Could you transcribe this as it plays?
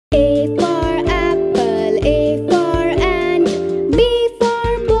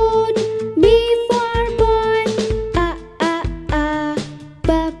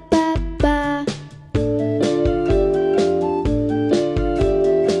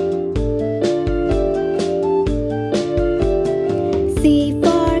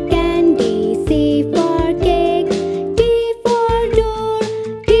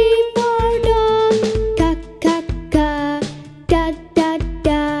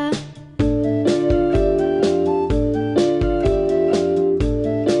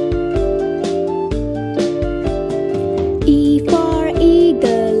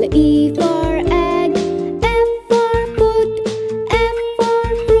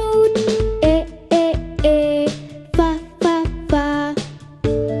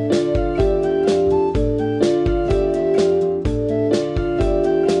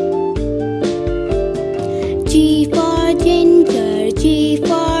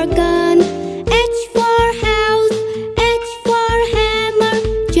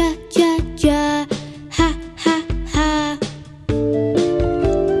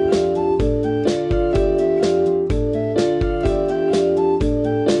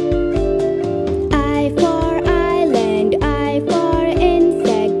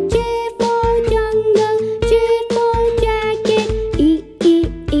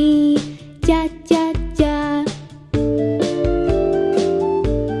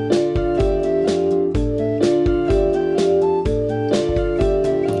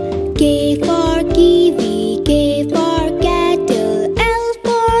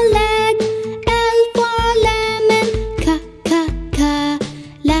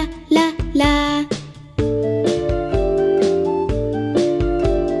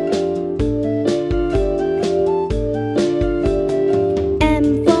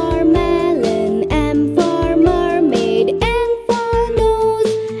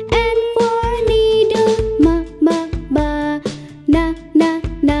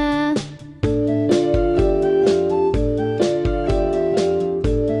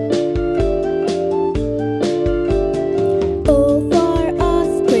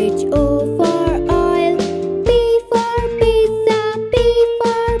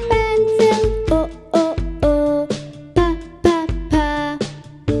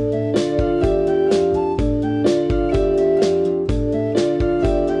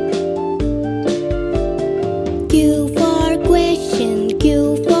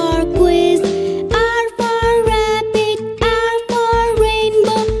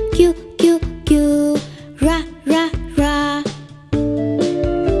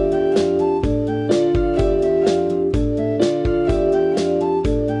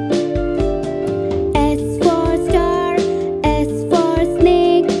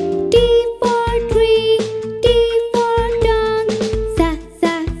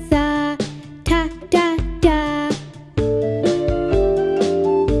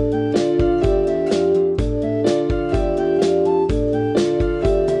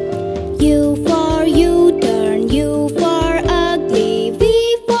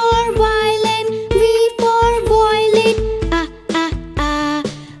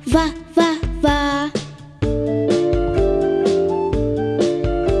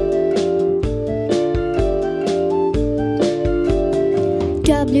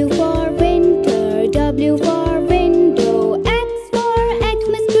W for winter, W for window. X for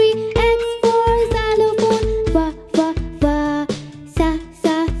Xmas tree, X for xylophone. Va, va, va, sa,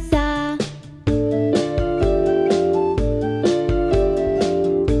 sa, sa.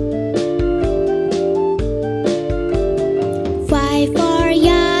 Y for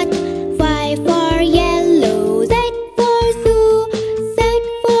yacht, Y for yellow. Z for zoo, Z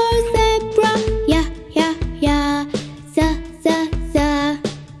for zebra. Ya, ya, ya, za, za, za.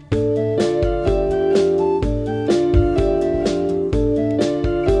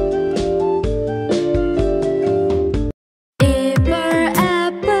 A for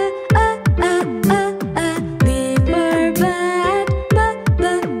apple, B for bat, b.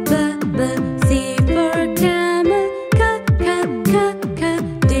 C for camel, c.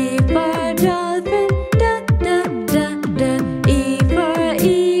 D for dolphin, d. E for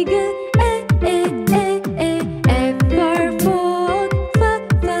eagle, e. F for frog,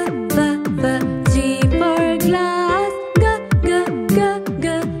 f. G for glass,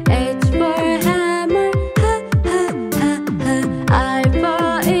 g. H for hammer, h. I for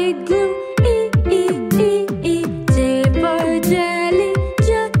igloo, e. J for jelly, j.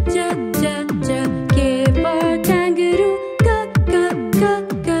 K for kangaroo, k.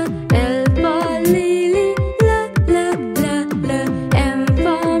 L for lily, l. M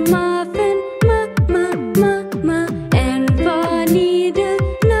for muffin, m. N for needle,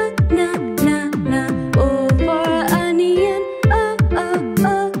 n. O for onion, o.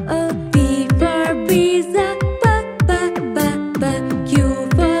 P for pizza, b. Q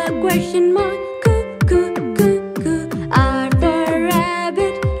for question mark, q. R for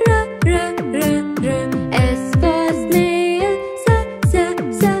rabbit, r. S for snail,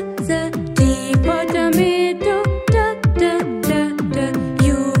 s. T for tomato, d.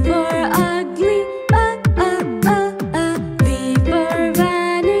 U for ugly, V for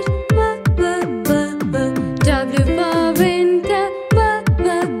vanish, v. W for winter,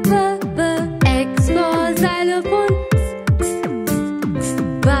 v. X for xylophone,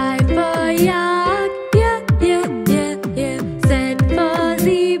 Y for yak, yeah. Z for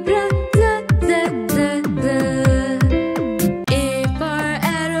zebra, z. A for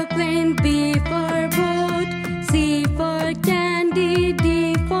aeroplane, B for boat, C for candy, D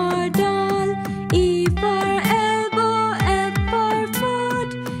for doll, E for elbow, F for foot,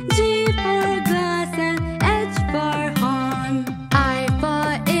 G for glass and H for horn. I for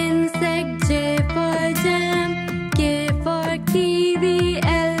insect, J for jam, K for kiwi,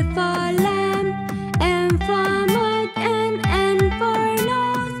 L for lamb, M for mug and N for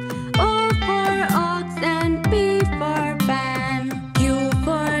nose, O for ox and P for pan. Q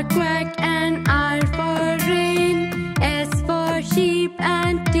for quack and R for rain, S for sheep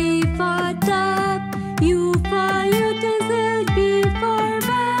and T for tub, U for utensil, V for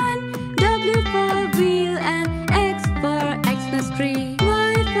van, W for wheel and X for Xmas tree,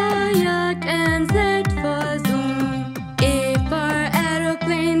 Y for yacht and Z for zoom. A for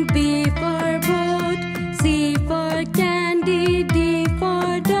aeroplane, B for boat, C for candy, D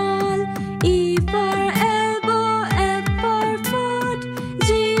for doll, E for elbow, F for foot, G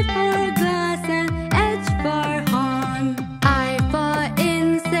for glass and H for horn. I for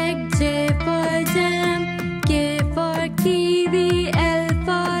insect, J for jam, K for kiwi, L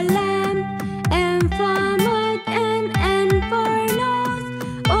for lamb, M for mug and N for nose,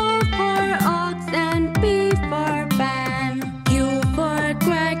 O for ox and P for pan. Q for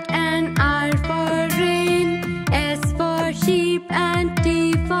quack and R for rain, S for sheep and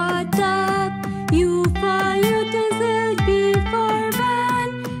T for tub, U for utensil, V for van,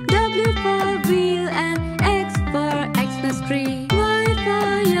 W for wheel and X for Xmas tree, Y for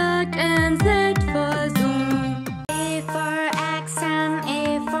yacht and Z for zoom. A for accent,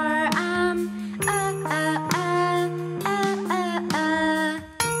 A for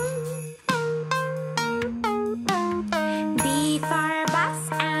B for bus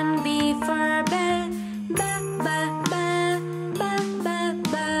and B for bell, b.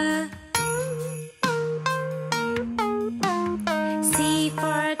 C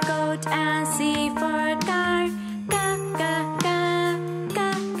for coat and C for car,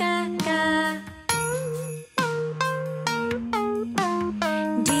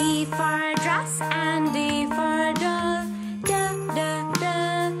 D for dress